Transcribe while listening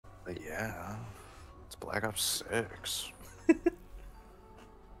Yeah, it's Black Ops 6.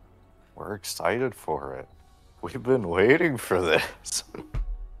 We're excited for it. We've been waiting for this.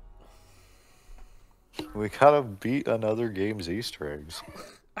 We gotta beat another game's Easter eggs.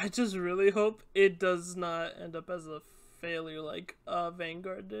 I just really hope it does not end up as a failure like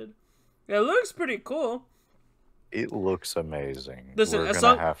Vanguard did. It looks pretty cool. It looks amazing. Listen, We're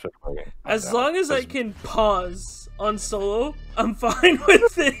gonna have to play and find as out. long as I 'Cause- can pause on solo, I'm fine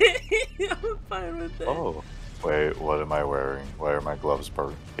with it. I'm fine with it. Oh, wait, what am I wearing? Why are my gloves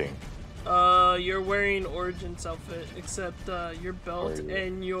pink? You're wearing Origin's outfit, except your belt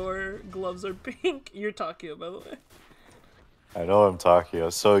and your gloves are pink. You're Takio, by the way. I know I'm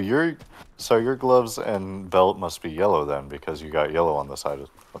Takio. So your gloves and belt must be yellow then, because you got yellow on the side of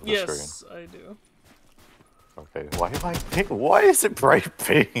the screen. Yes, I do. Okay, why am I pink? Why is it bright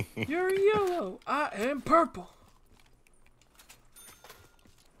pink? You're yellow. I am purple.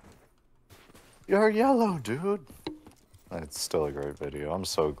 You're yellow, dude. It's still a great video. I'm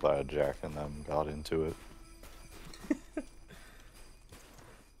so glad Jack and them got into it.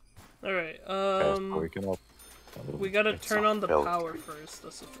 Alright, we gotta turn on the power first.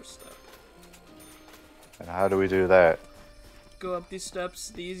 That's the first step. And how do we do that? Go up these steps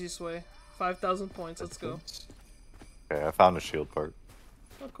the easiest way. 5,000 points, let's go. Okay, I found a shield part.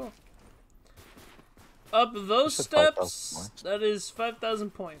 Oh, cool. Up those steps, that is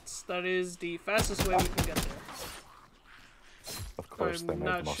 5,000 points. That is the fastest way we can get there. Of course, they made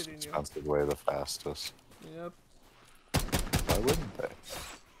the most expensive way the fastest. Yep. Why wouldn't they?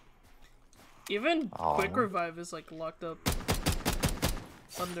 Even quick revive is like locked up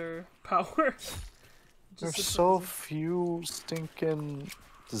under power. There's so few stinking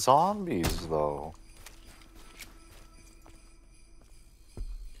zombies, though.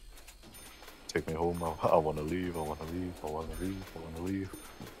 Take me home. I want to leave. I want to leave. I want to leave. I want to leave.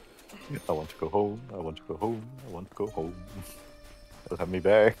 I want to go home. I want to go home. I want to go home. Let me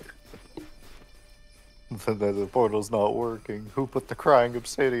back. The portal's not working. Who put the crying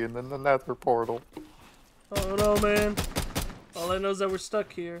obsidian in the nether portal? Oh no, man. All I know is that we're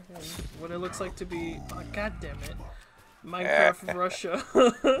stuck here, and what it looks like to be, oh, god damn it, Minecraft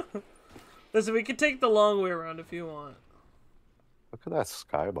Russia. Listen, we can take the long way around if you want. Look at that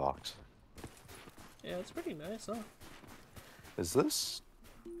skybox. Yeah, it's pretty nice, huh? Is this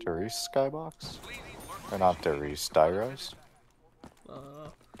Darius skybox? Or not Darius, Darius?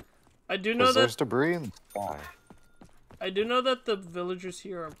 I do know that there's debris in the sky. I do know that the villagers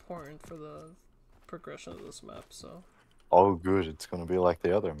here are important for the progression of this map, so. Oh, good. It's gonna be like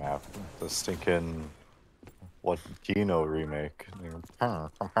the other map, the stinking Kino remake.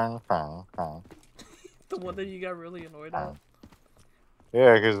 The one that you got really annoyed at.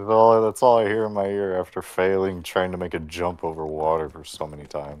 Yeah, because that's all I hear in my ear after failing trying to make a jump over water for so many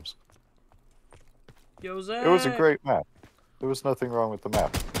times. Yo, Zach. It was a great map. There was nothing wrong with the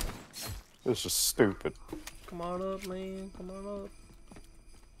map. It was just stupid. Come on up, man. Come on up.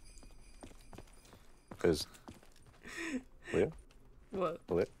 Leah? What?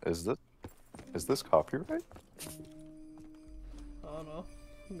 Is this copyright? I don't know.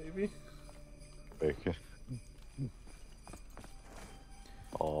 Maybe. Bacon.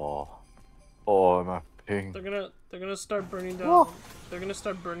 Oh, am I pink? They're gonna start burning down. They're gonna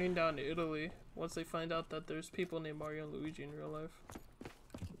start burning down Italy once they find out that there's people named Mario and Luigi in real life.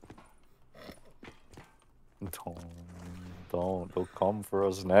 Don't. They'll come for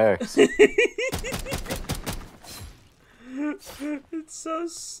us next. It's so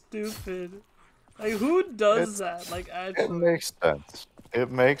stupid. Like, who does that? Like, actually. It makes sense. It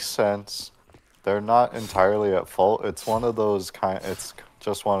makes sense. They're not entirely at fault. It's one of those it's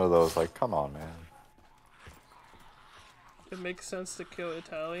just one of those, like, come on, man. It makes sense to kill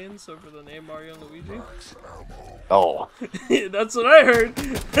Italians over the name Mario and Luigi. Oh. That's what I heard.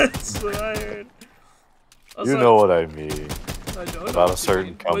 That's what I heard. Also, you know what I mean. I don't about know a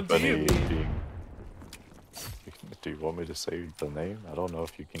certain company what do you mean? being... Do you want me to say the name? I don't know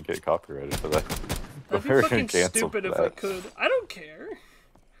if you can get copyrighted for that. That'd be fucking stupid if I could. I don't care.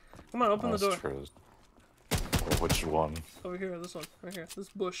 Come on, open the door. True. Well, which one? Over here, this one. Right here. This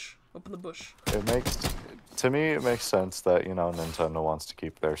bush. Open the bush. To me, it makes sense that, you know, Nintendo wants to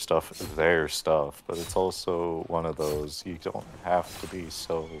keep their stuff, but it's also one of those, you don't have to be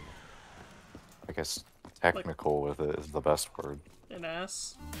so, I guess, technical with it is the best word. An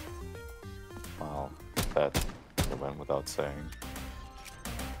ass? Well, that went without saying.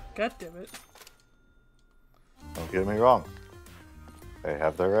 God damn it. Don't get me wrong. They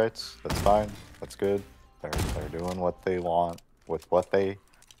have their rights. That's fine. That's good. They're doing what they want with what they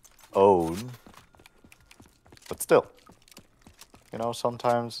own. But still, you know,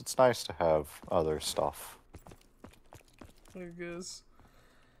 sometimes it's nice to have other stuff. I guess.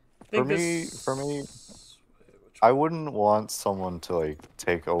 I For think me, this. Wait, which I one? wouldn't want someone to like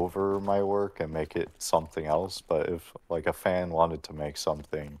take over my work and make it something else, but if like a fan wanted to make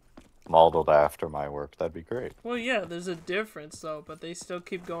something modeled after my work, that'd be great. Well, yeah, there's a difference though, but they still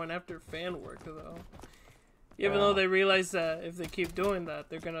keep going after fan work though. Even though Yeah, they realize that if they keep doing that,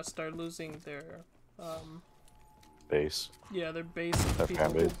 they're gonna start losing their, um, base, yeah, their base of their people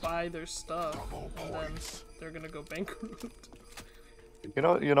fan who base. buy their stuff, and then they're gonna go bankrupt. You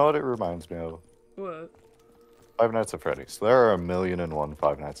know what it reminds me of? What? Five Nights at Freddy's. There are 1,000,001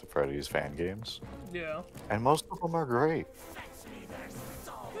 Five Nights at Freddy's fan games, Yeah. and most of them are great.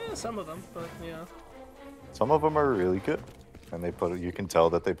 Yeah, some of them, but yeah. Some of them are really good, and you can tell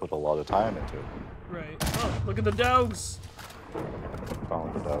that they put a lot of time into it. Right. Oh, look at the dogs!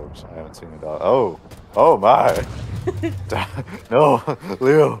 Found the dogs. I haven't seen a dog. Oh, oh my! No,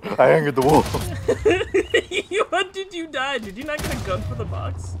 Leo, I angered the wolf. What did you die? Did you not get a gun for the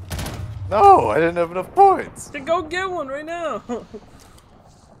box? No, I didn't have enough points. Then go get one right now!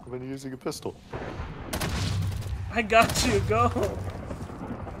 I've been using a pistol. I got you, go!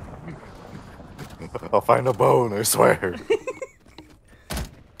 I'll find a bone, I swear.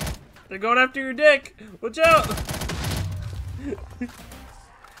 They're going after your dick! Watch out!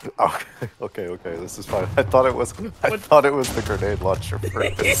 Okay, this is fine. I thought it was the grenade launcher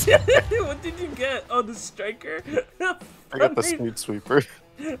first. What did you get? Oh, the striker? I got the speed sweeper.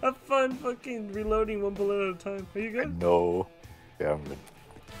 Have fun fucking reloading one bullet at a time. Are you good? No. Yeah, I'm good.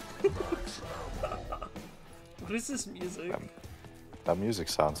 What is this music? That music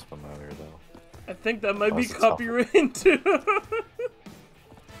sounds familiar though. I think that might be Does it sound- copywritten too.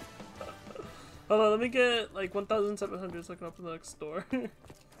 Hold on, let me get like 1,700 so I can open the next door.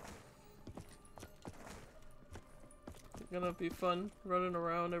 It's gonna be fun running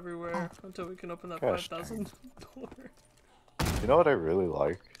around everywhere until we can open that Gosh 5,000 door. You know what I really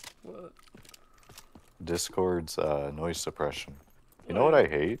like? What? Discord's noise suppression. You know Oh, what yeah. I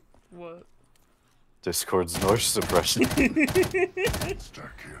hate? What? Discord's noise suppression.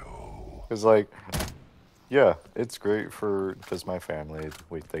 Cause like, yeah, it's great because my family,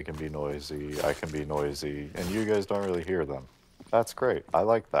 they can be noisy, I can be noisy, and you guys don't really hear them. That's great. I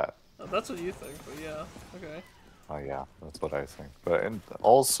like that. Oh, that's what you think, but yeah, okay. Oh yeah, that's what I think. But and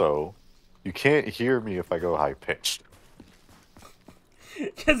also, you can't hear me if I go high pitched.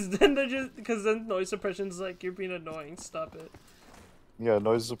 Because then noise suppression's like, you're being annoying, stop it. Yeah,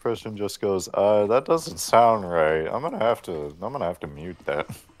 noise suppression just goes, that doesn't sound right. I'm gonna have to mute that.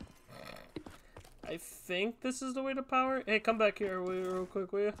 I think this is the way to power it. Hey, come back here real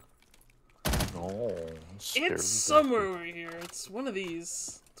quick, will you? No, I'm scared. It's somewhere over here. It's one of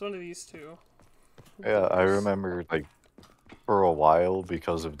these. It's one of these two. Yeah, I remember, like, for a while,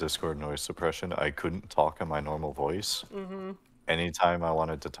 because of Discord noise suppression, I couldn't talk in my normal voice. Mm-hmm. Anytime I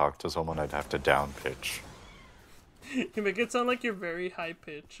wanted to talk to someone, I'd have to down pitch. You make it sound like you're very high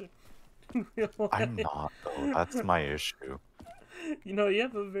pitch. I'm not, though. That's my issue. You know, you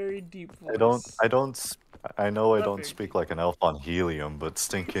have a very deep voice. I know I Not don't very speak like an elf on helium, but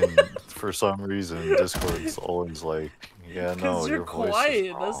stinking, for some reason, Discord's always like, yeah, no, Because you're your voice is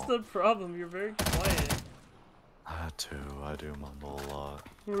quiet. wrong. That's the problem. You're very quiet. I do mumble a lot.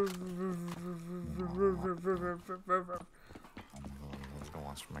 Everyone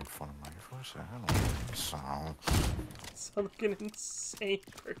wants to make fun of my voice. I don't think so. Sound like an insane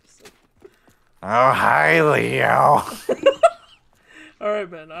person. Oh, hi, Leo.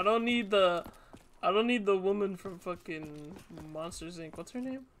 Alright, man. I don't need the woman from fucking Monsters Inc. What's her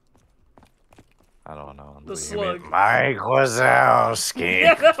name? I don't know. The You slug. mean Mike Wazowski.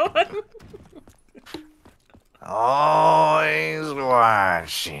 Yeah, that one. Always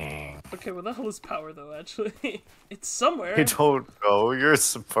watching. Okay, what the hell is power though? Actually, it's somewhere. I don't know. You're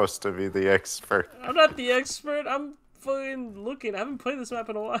supposed to be the expert. I'm not the expert. I'm fucking looking. I haven't played this map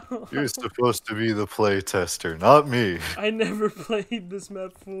in a while. You're supposed to be the play tester, not me. I never played this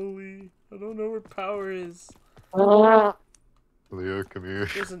map fully. I don't know where power is. Leo, come here.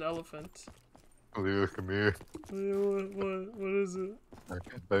 There's an elephant. Leo, come here. What is it?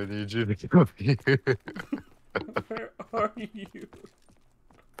 I need you to come here. Where are you?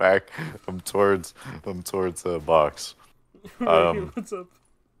 Back. I'm towards the box. Wait, what's up?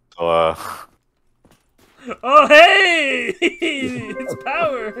 So, Oh, hey! It's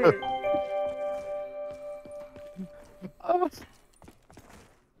power!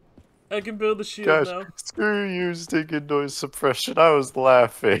 I can build a shield gosh, now. screw you, stinking noise suppression. I was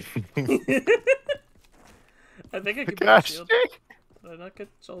laughing. I think I can build a Gosh, shield. Did I not get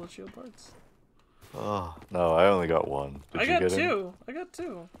all the shield parts? Oh, no, I only got one. Did I you got get any? two. I got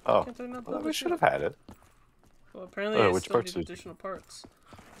two. Why Oh, can't I not well, build a we should shield? have had it. Well, apparently Oh, I which still parts need did you... additional parts.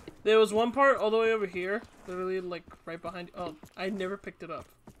 There was one part all the way over here, literally like right behind. Oh, I never picked it up.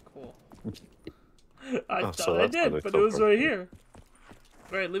 Cool. I Oh, so thought I that's why did, they but it still was right broke here.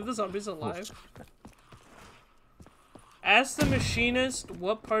 Alright, leave the zombies alive. Ask the machinist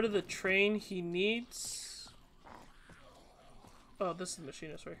what part of the train he needs. Oh, this is the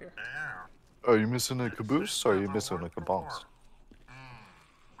machinist right here. Are you missing a caboose or are you missing a caboose?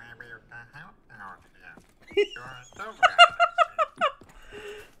 Maybe you can help out here. You're a tough guy.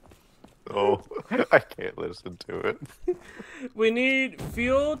 Oh, I can't listen to it. We need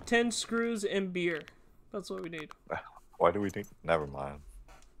fuel, 10 screws, and beer. That's what we need. Why do we need... Never mind.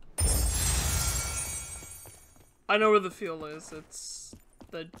 I know where the fuel is. It's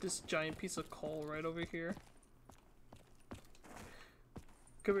this giant piece of coal right over here.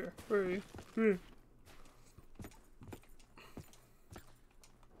 Come here. Where are you? Come here.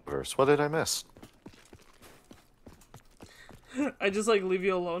 Verse, what did I miss? I just like leave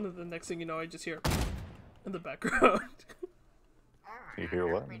you alone, and the next thing you know, I just hear in the background. You hear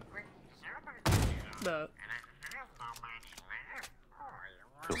what? That.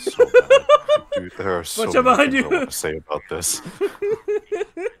 I feel so bad. Dude, there are so Watch out many behind things you. I want to say about this.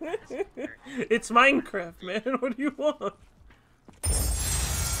 It's Minecraft, man. What do you want?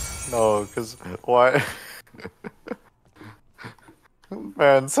 No, because why?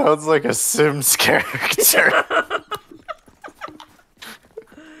 Man, sounds like a Sims character.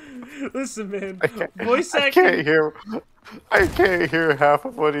 Listen, man. I Voice I acting. can't hear half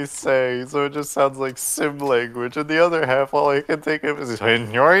of what he's saying, so it just sounds like sim language, and the other half, all I can think of is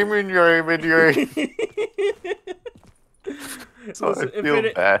so Listen, I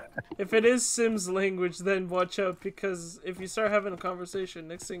feel bad. if it is Sims language, then watch out, because if you start having a conversation,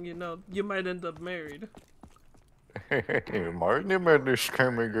 next thing you know, you might end up married. Martin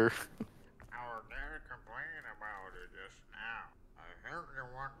Mederschkermiger. Our dad complained about it just now. I heard you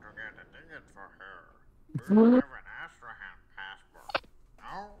want to get a ticket for her. Do you have an Astrahan passport?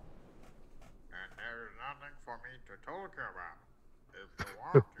 No? Then there is nothing for me to talk you about. If you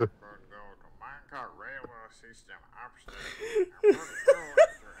want, you could go to Minecraft Railway System upstairs and put through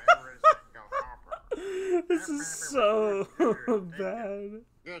into every single hopper. This Then is maybe so we could give you a ticket. bad.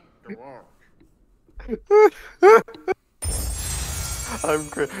 Get to work.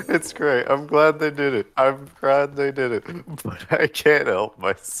 It's great. I'm glad they did it. I'm glad they did it. But I can't help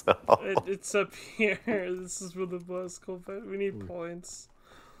myself. It's up here. This is where the boss cool, but we need points.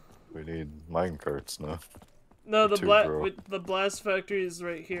 We need minecarts now. No, the Two, bro. the blast factory is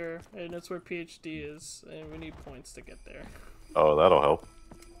right here, and that's where PhD is, and we need points to get there. Oh, that'll help.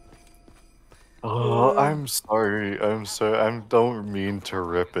 Oh, I'm sorry. I'm sorry. I don't mean to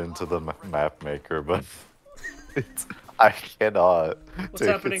rip into the map maker, but I cannot take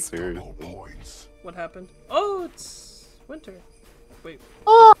happening? it seriously. What happened? Oh, it's winter. Wait.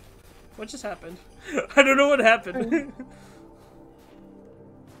 What just happened? I don't know what happened.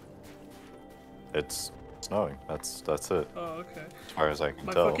 It's snowing. That's it. Oh, okay. As far as I can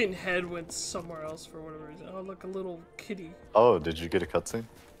My tell. fucking head went somewhere else for whatever reason. Oh, look, a little kitty. Oh, did you get a cutscene?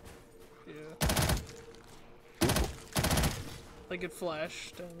 Yeah. Like it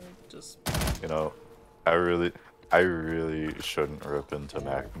flashed and it just. You know, I really shouldn't rip into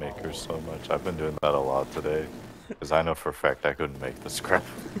map makers so much. I've been doing that a lot today, because I know for a fact I couldn't make this crap.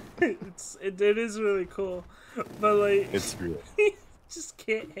 It is really cool, but like It's real. just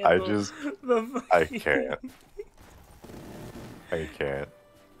can't handle. I can't. I can't.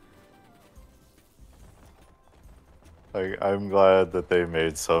 Like, I'm glad that they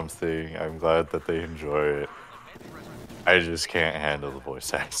made something. I'm glad that they enjoy it. I just can't handle the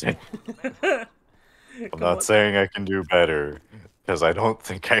voice acting. I'm not saying I can do better, because I don't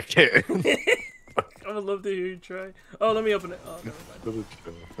think I can. I would love to hear you try. Oh, let me open it. Oh, never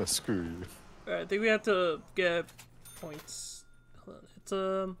mind. Screw you. Alright, I think we have to get points. Hold on.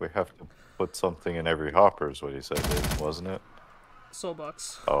 It's We have to put something in every hopper is what he said, wasn't it? soul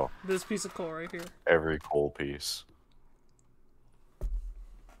box. Oh. This piece of coal right here. Every coal piece.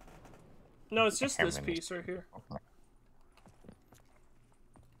 No, it's just this piece right here.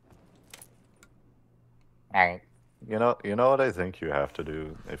 Alright. You know what I think you have to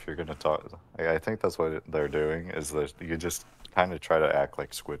do if you're gonna talk. I think that's what they're doing, is that you just kind of try to act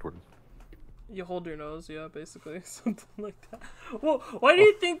like Squidward. You hold your nose, yeah, basically. Something like that. Well, why do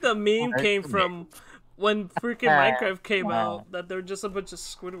you think the meme came from when freaking Minecraft came out, that they're just a bunch of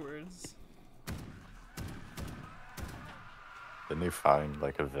Squidwards? Didn't you find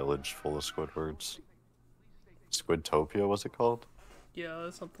like a village full of Squidwards? Squidtopia, was it called? Yeah,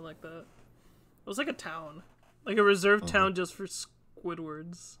 something like that. It was like a town. Like a reserved town just for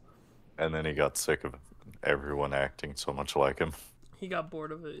Squidwards. And then he got sick of everyone acting so much like him. He got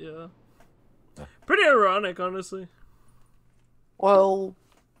bored of it, yeah. Pretty ironic, honestly. Well,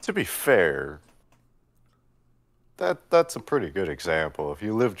 to be fair, that's a pretty good example. If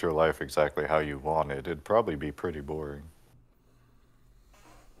you lived your life exactly how you wanted, it'd probably be pretty boring.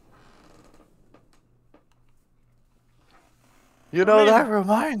 You know, that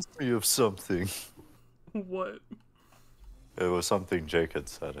reminds me of something. What? It was something Jake had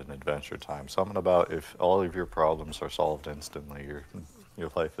said in Adventure Time. Something about if all of your problems are solved instantly, your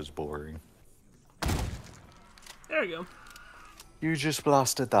life is boring. There you go. You just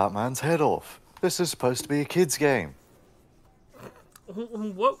blasted that man's head off. This is supposed to be a kid's game.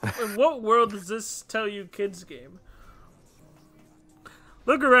 In what world does this tell you kids game?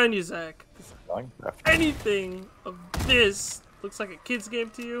 Look around you, Zach. Minecraft. Anything of this looks like a kid's game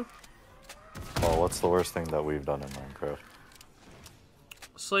to you? Well, what's the worst thing that we've done in Minecraft?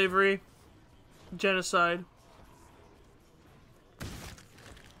 Slavery. Genocide.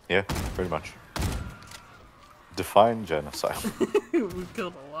 Yeah, pretty much. Define genocide. We've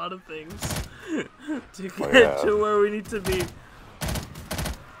killed a lot of things to get to where we need to be.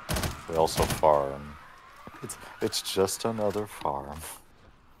 We also farm. It's just another farm.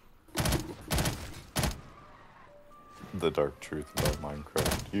 The dark truth about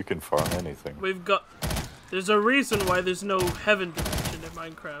Minecraft. You can farm anything. There's a reason why there's no heaven dimension in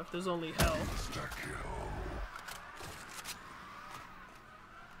Minecraft. There's only hell.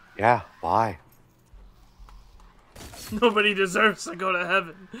 Yeah, why? Nobody deserves to go to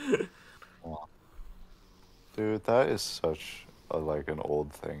heaven. Dude, that is such like an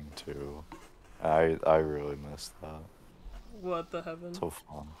old thing too. I really miss that. What, the heaven? So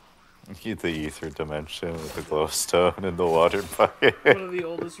fun. The ether dimension with the glowstone and the water bucket. One of the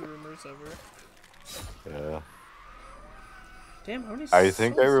oldest rumors ever. Yeah. Damn, how many I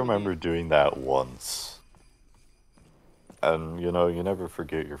think I souls remember doing that once. And, you know, you never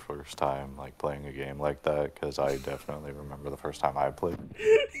forget your first time, like, playing a game like that, because I definitely remember the first time I played.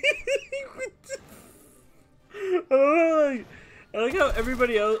 I like how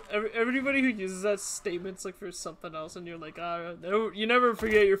everybody who uses that statement's like for something else, and you're like, no, you never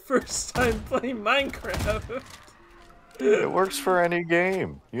forget your first time playing Minecraft. It works for any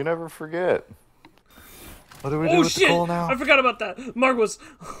game. You never forget. What do we do with the coal now? I forgot about that. Margwas.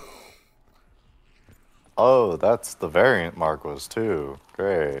 Oh, that's the variant Margwas too.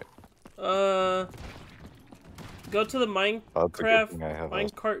 Great. Go to the Minecraft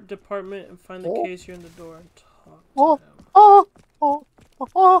minecart department and find the case here in the door and talk to him.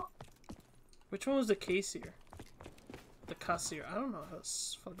 Which one was the cashier? The cashier. I don't know how to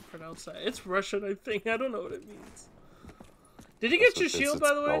fucking pronounce that. It's Russian, I think. I don't know what it means. Did you get your shield,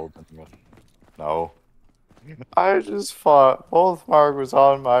 by the way? No. I just fought both Margwas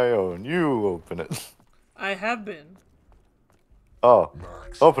on my own. You open it. I have been. Oh,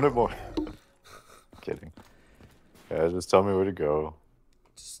 open it more. Kidding. Yeah, just tell me where to go.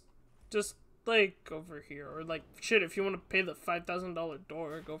 Just like over here, or like shit. If you want to pay the $5,000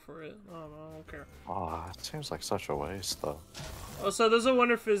 door, go for it. I don't care. Oh, it seems like such a waste, though. Oh, so there's a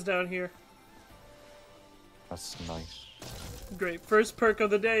Wonder Fizz down here. That's nice. Great, first perk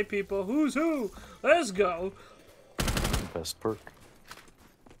of the day, people. Who's who? Let's go. Best perk.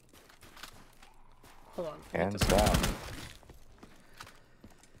 Hold on. Hands down.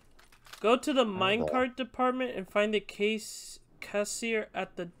 Go to the minecart department and find the cashier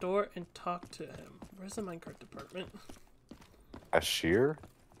at the door and talk to him. Where's the minecart department? Cashier?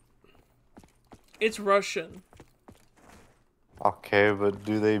 It's Russian. Okay, but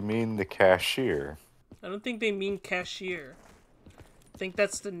do they mean the cashier? I don't think they mean cashier. I think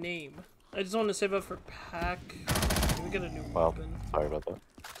that's the name. I just want to save up for pack. Can we get a new weapon? Sorry about that.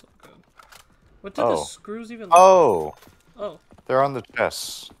 It's all good. What did the screws even look like? Oh. They're on the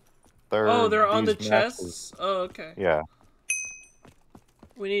chests. They're on the chests? Oh, okay. Yeah.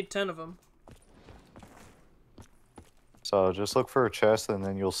 We need 10 of them. So just look for a chest and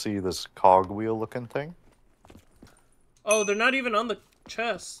then you'll see this cogwheel looking thing. Oh, they're not even on the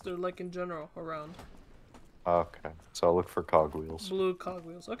chest. They're like in general around. Okay, so look for cogwheels. Blue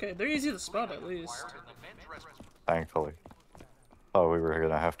cogwheels. Okay, they're easy to spot at least. Thankfully. Oh, we were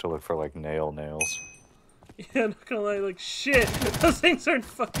gonna have to look for like nails. Yeah, not gonna lie, like shit. Those things are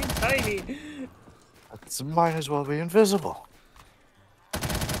fucking tiny. It might as well be invisible.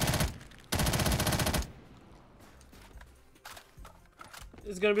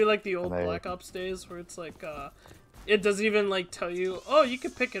 It's gonna be like the old Black Ops days where it's like, it doesn't even like tell you, oh, you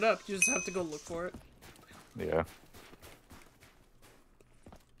can pick it up. You just have to go look for it. Yeah.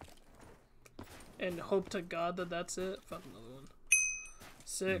 and hope to God that that's it. Found another one.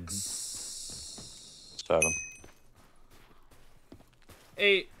 6. 7.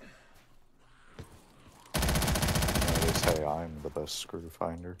 8. They say I'm the best screw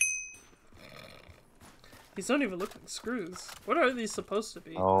finder. These don't even look like screws. What are these supposed to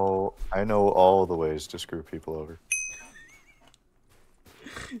be? Oh, I know all the ways to screw people over.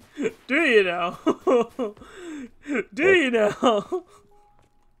 Do you now? Do you now?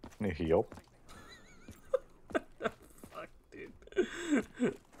 Yup. Fuck, dude.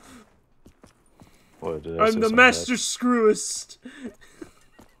 What did I I'm say the something master screwist.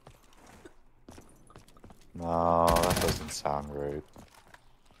 No, that doesn't sound right.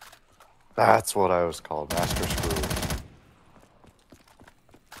 That's what I was called, Master Screw.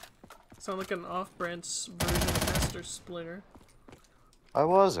 Sound like an off-brand version of Master Splitter. I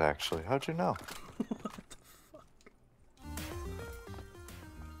was actually. How'd you know? What the fuck?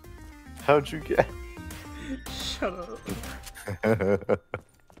 How'd you get? Shut up.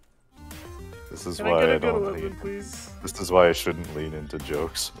 This is Can I why get I a good don't weapon, lean. please? This is why I shouldn't lean into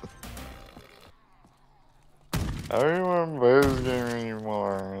jokes. I don't want to play this game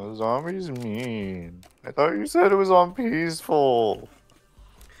anymore. The zombies mean. I thought you said it was on peaceful.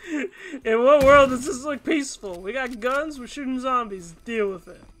 In what world does this look peaceful? We got guns, we're shooting zombies. Deal with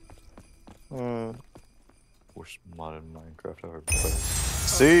it. Worst modded Minecraft I've ever played.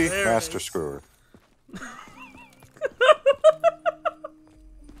 See? there it Master is. Screwer.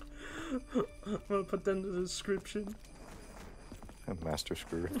 I'm gonna put that in the description. Master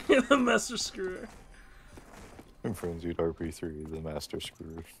Screwer. The Master Screwer. And Frenzied RP3, the Master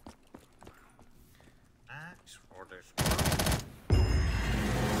Screwer. Thanks for this.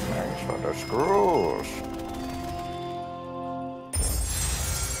 Thanks for the screws.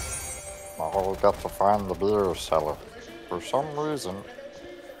 Now we got to find the beer cellar. For some reason.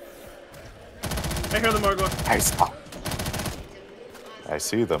 I hear the Margwas. I saw. I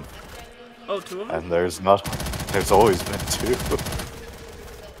see them. Oh, 2 of them? And there's always been 2.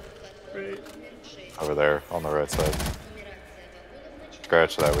 Great. Over there, on the right side.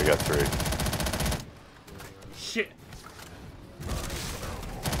 Scratch that, we got 3. Shit.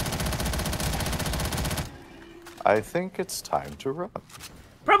 I think it's time to run.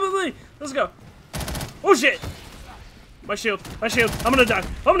 Probably. Let's go. Oh shit. My shield. My shield. I'm gonna die.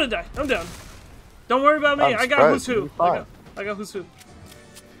 I'm gonna die. I'm down. Don't worry about me. I'm I got who's surprised. who. You're fine. I got who's who.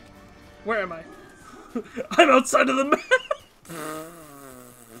 Where am I? I'm outside of the map.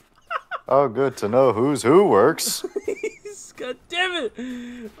 Oh, good to know who's who works. God damn it.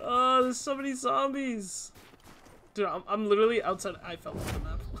 Oh, there's so many zombies. Dude, I'm literally outside. I fell off the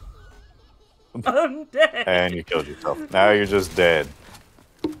map. I'm dead. And you killed yourself. Now you're just dead.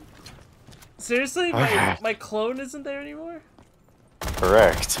 Seriously? My clone isn't there anymore?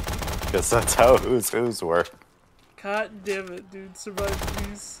 Correct. Because that's how who's work. God damn it, dude. Survive,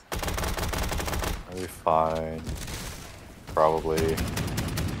 please. Are we fine? Probably.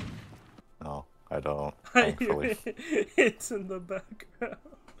 No, I don't. Thankfully. It's in the background.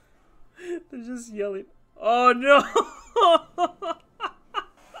 They're just yelling. Oh no!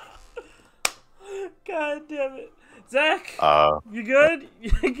 God damn it. Zach! You good?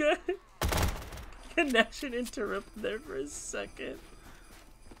 You good? Connection interrupted there for a second.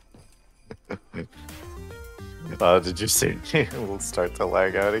 Did you see me? We'll start to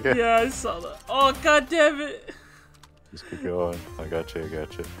lag out again. Yeah, I saw that. Oh, god damn it! Just keep going. I got you, I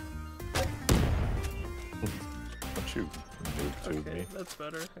got you. Don't you noob tube Okay, me. that's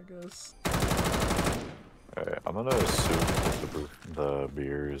better, I guess. Alright, I'm gonna assume that the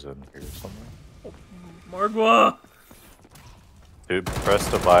beer's in here somewhere. Margwas! Dude, press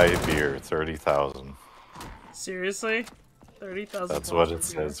to buy beer, 30,000. Seriously? 30,000. That's what it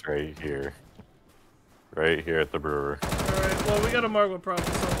says right here. Right here at the brewer. Alright, well, we got a Margwas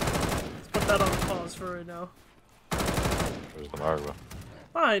problem, so let's put that on pause for right now. Where's the Margwa?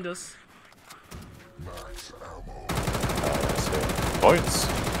 Behind us. Points!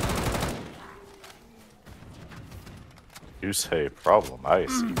 You say problem, I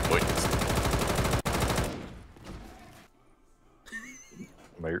see points.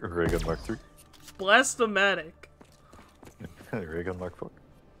 Ray gun Mark 3. Blastomatic. Ray gun Mark 4.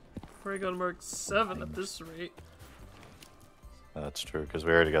 Ray gun Mark 7 at this rate. That's true, because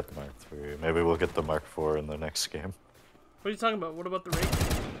we already got the Mark 3. Maybe we'll get the Mark 4 in the next game. What are you talking about? What about the ray gun?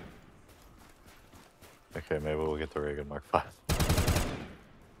 Okay, maybe we'll get the ray gun Mark 5.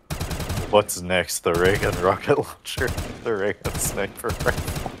 What's next? The ray gun rocket launcher? The ray gun sniper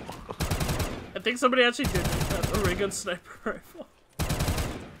rifle? I think somebody actually did make that, a ray gun sniper rifle.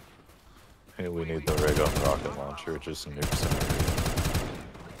 Hey, we need the ray gun rocket launcher, just nukes everything.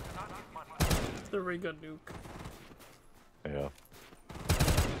 The ray gun nuke. Yeah.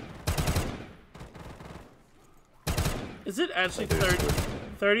 Is it actually That is good.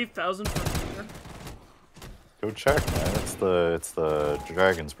 30,000 per year? Go check, man. It's the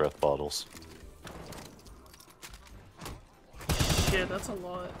Dragon's Breath bottles. Shit, that's a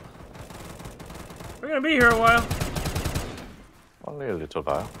lot. We're gonna be here a while. Only a little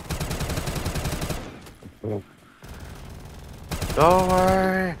while. Don't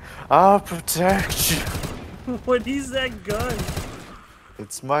worry, I'll protect you. What is that gun?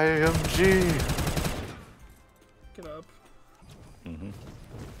 It's my MG. Get up.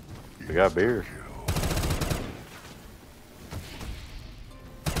 We got beer.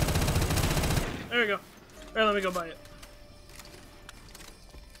 There we go. Alright, let me go buy it.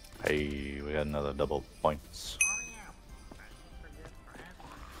 Hey, we got another double points.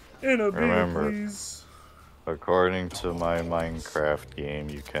 In a beer, Remember. please. According to my Minecraft game,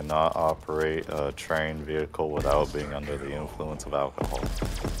 you cannot operate a train vehicle without being under the influence of alcohol.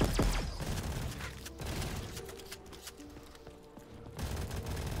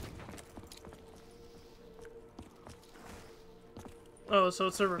 Oh, so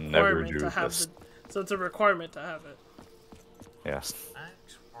it's a Never requirement do to have this. the. So it's a requirement to have it. Yes.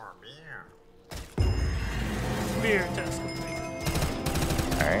 Thanks for beer. Beer test completed.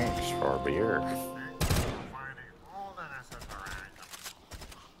 Thanks for beer. Thanks for finding all the necessary items.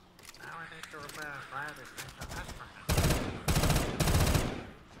 Now I need to repair and drive this thing to Astrahan.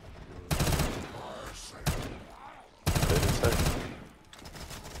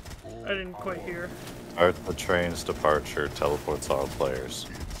 I didn't quite hear. Start the train's departure teleports all players.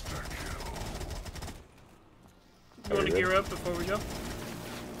 You want to Are you gear up before we go?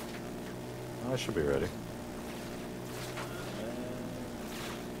 I should be ready.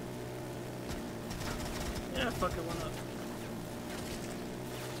 Yeah, fuck it, why not?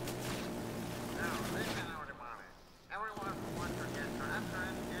 Now, listen, everybody. Everyone who wants to get to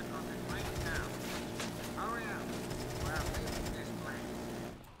Astrahan, get on the train now. Hurry up. We're leaving this place.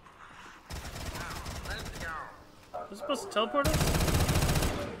 Now, let's go. Is it supposed to teleport us?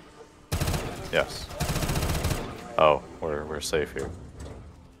 Yes. Oh, we're safe here.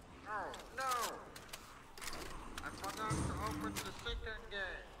 No, no. I forgot to open the second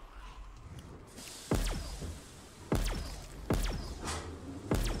gate.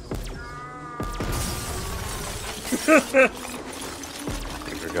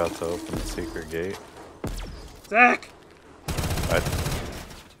 We forgot to open the secret gate. Zach! What?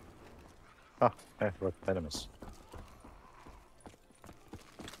 Oh, hey, look, enemies.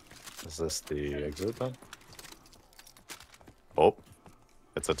 Is this the exit then? Oh,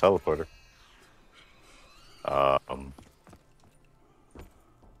 it's a teleporter.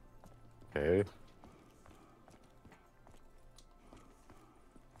 Okay.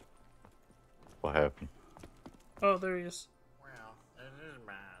 What happened? Oh, there he is. Well, it is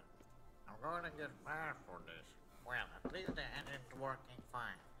bad. I'm going to get fired for this. Well, at least the engine's working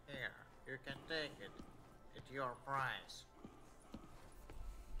fine. Here, you can take it. It's your prize.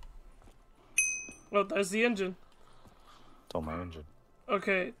 Oh, there's the engine. It's on my engine.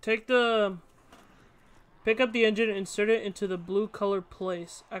 Okay, pick up the engine and insert it into the blue color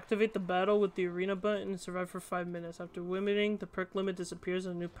place. Activate the battle with the arena button and survive for 5 minutes. After limiting, the perk limit disappears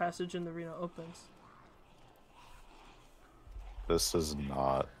and a new passage in the arena opens. This is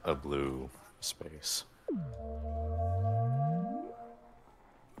not a blue space.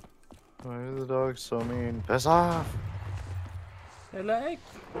 Why are the dogs so mean? Piss off! They like.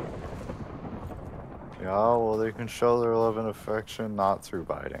 Yeah, well, they can show their love and affection not through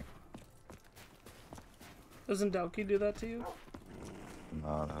biting. Doesn't Dalky do that to you?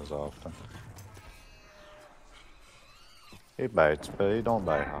 Not as often. He bites, but he don't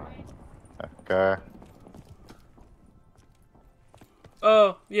bite hard. Okay.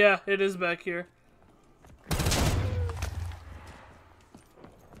 Oh, yeah, it is back here.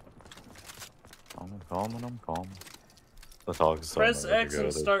 I'm calm. The dog's Press telling me X to go,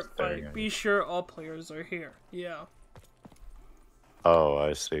 and they're start staring fight. at Be me. sure all players are here. Yeah. Oh,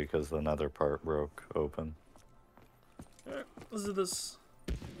 I see, because the nether part broke open. Alright, let's do this.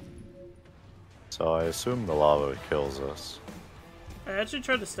 So I assume the lava kills us. I actually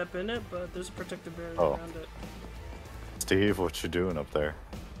tried to step in it, but there's a protective barrier Oh. around it. Steve, what you doing up there?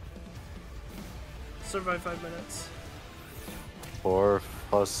 Survive 5 minutes. Poor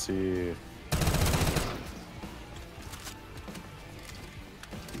fussy.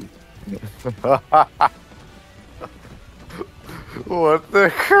 What the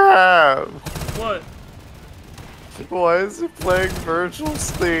crap? What? Why is he playing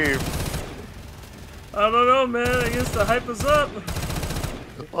Virgil's theme? I don't know, man. I guess the hype is up.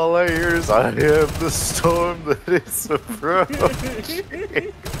 All I hear is I am the storm that is approaching.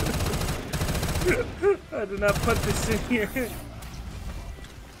 I did not put this in here.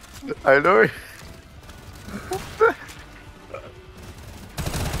 I know.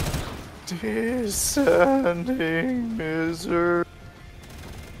 Descending misery,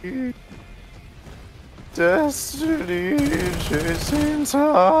 destiny chasing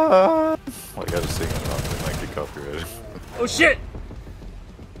time. I gotta sing it wrong, it might get copyrighted. Oh shit!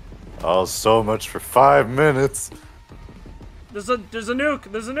 Oh, so much for 5 minutes. There's a nuke.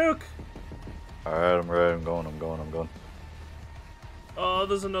 There's a nuke. All right, I'm ready. I'm going. Oh,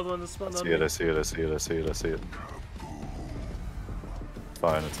 there's another one that spawned on me. I see it. It's fine.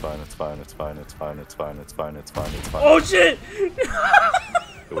 Oh shit!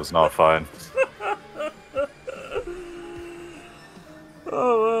 It was not fine.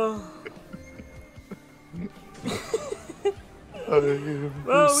 Oh well.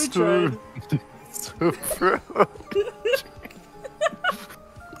 Well, we tried.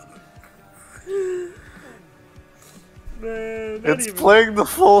 Man, It's playing the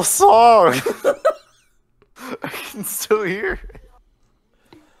full song. I can still hear it.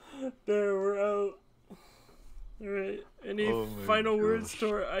 There, we're out. Alright, any final words to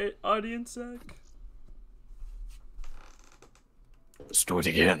our audience, Zach? Let's do it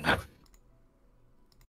again.